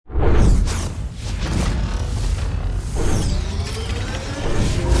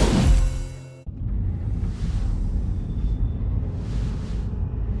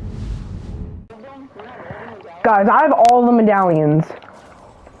Guys, I have all the medallions.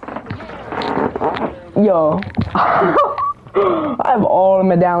 Yo. I have all the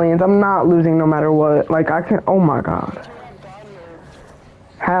medallions. I'm not losing no matter what. Like, I can. Oh my god.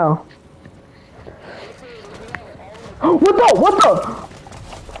 How? What the?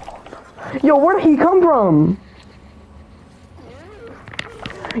 Yo, where did he come from?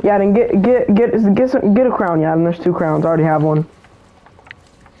 Yeah, then get a crown. Yeah, and there's 2 crowns. I already have one.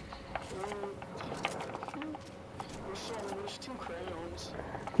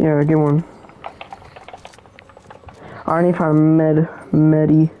 Yeah, get one. I need to find a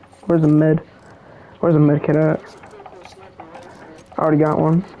medi. Where's the med? Where's the med kit at? I already got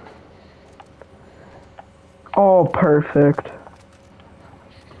one. Oh, perfect.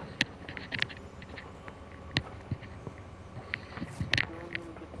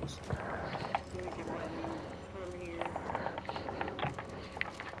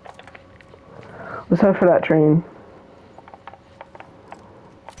 Let's head for that train.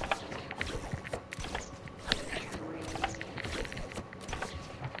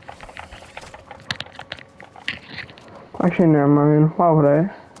 Actually, never mind. Why would I?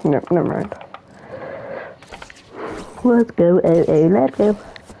 Never mind. Let's go, let's go.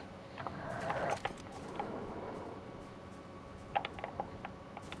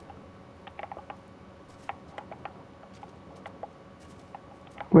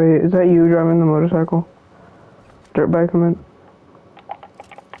 Wait, is that you driving the motorcycle? Dirt bike, I meant.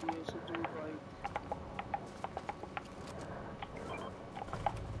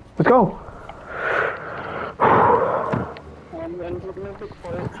 Let's go.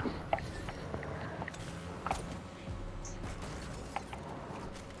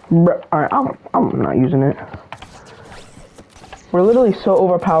 Alright, I'm not using it. We're literally so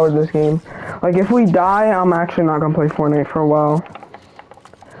overpowered this game. Like, if we die, I'm actually not gonna play Fortnite for a while.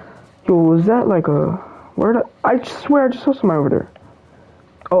 Yo, was that like a... Where did... I swear I just saw somebody over there.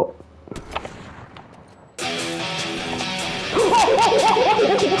 Oh.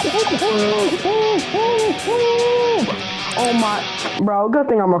 Oh my... Bro, good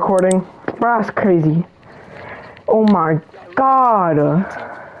thing I'm recording. Bro, that's crazy. Oh my god.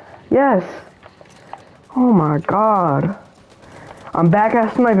 Yes. Oh my god. I'm back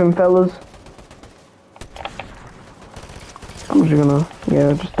at sniping, fellas. I'm just gonna,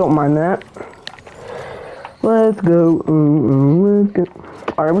 yeah, just don't mind that. Let's go. Let's go.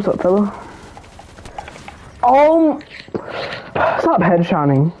 Alright, what's up, fella? Oh, stop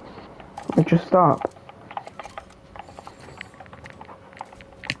headshotting. Like, just stop.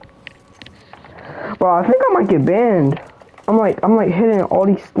 Bro, I think I might get banned. I'm like hitting all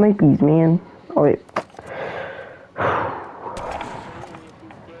these snipies, man. Oh wait.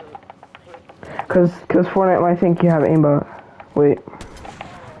 Cause Fortnite might think you have aimbot. Wait.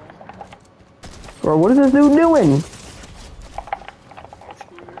 Bro, what is this dude doing?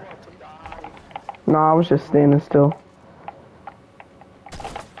 Nah, I was just standing still.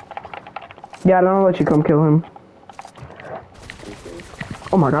 Yeah, I don't let you come kill him.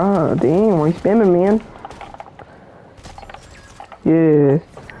 Oh my god, dang, why are you spamming, man? Yeah.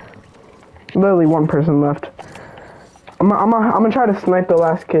 Literally one person left. I'm gonna try to snipe the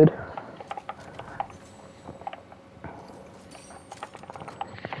last kid.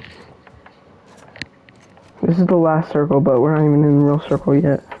 This is the last circle, but we're not even in the real circle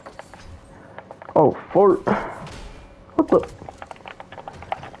yet. Oh, fort. What the?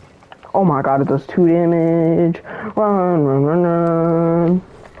 Oh my god, it does 2 damage. Run, run, run, run.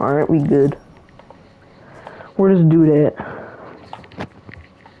 Alright, we good. Where does dude at?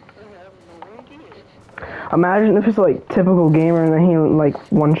 Imagine if it's like typical gamer and then he like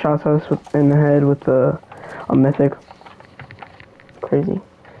one-shots us in the head with a mythic. Crazy.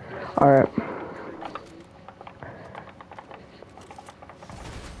 Alright.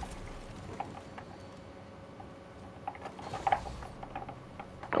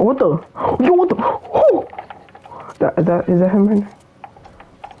 What the? Yo, what the? Oh! Is that him right now?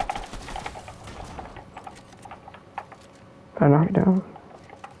 I knock it down.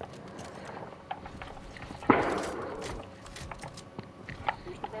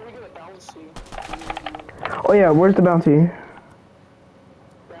 Oh yeah, where's the bounty?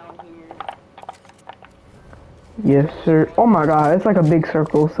 Yes, sir. Oh my god, it's like a big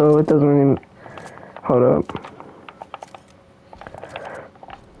circle, so it doesn't even... Hold up.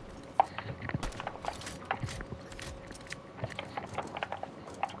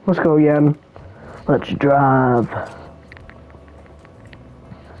 Let's go again. Let's drive.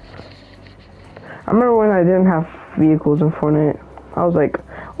 I remember when I didn't have vehicles in Fortnite. I was like,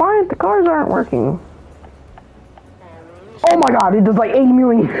 why the cars aren't working? Oh my god, it does like 80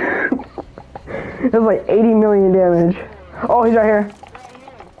 million. It's like 80 million damage. Oh, he's right here.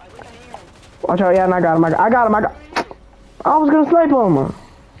 Watch out, yeah, and I got him. I got him. I was gonna snipe him.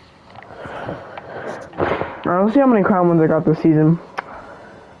 Alright, let's see how many crown ones I got this season.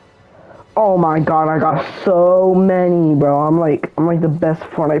 Oh my god, I got so many, bro. I'm like the best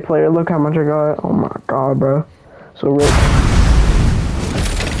Fortnite player. Look how much I got. Oh my god, bro. So rich.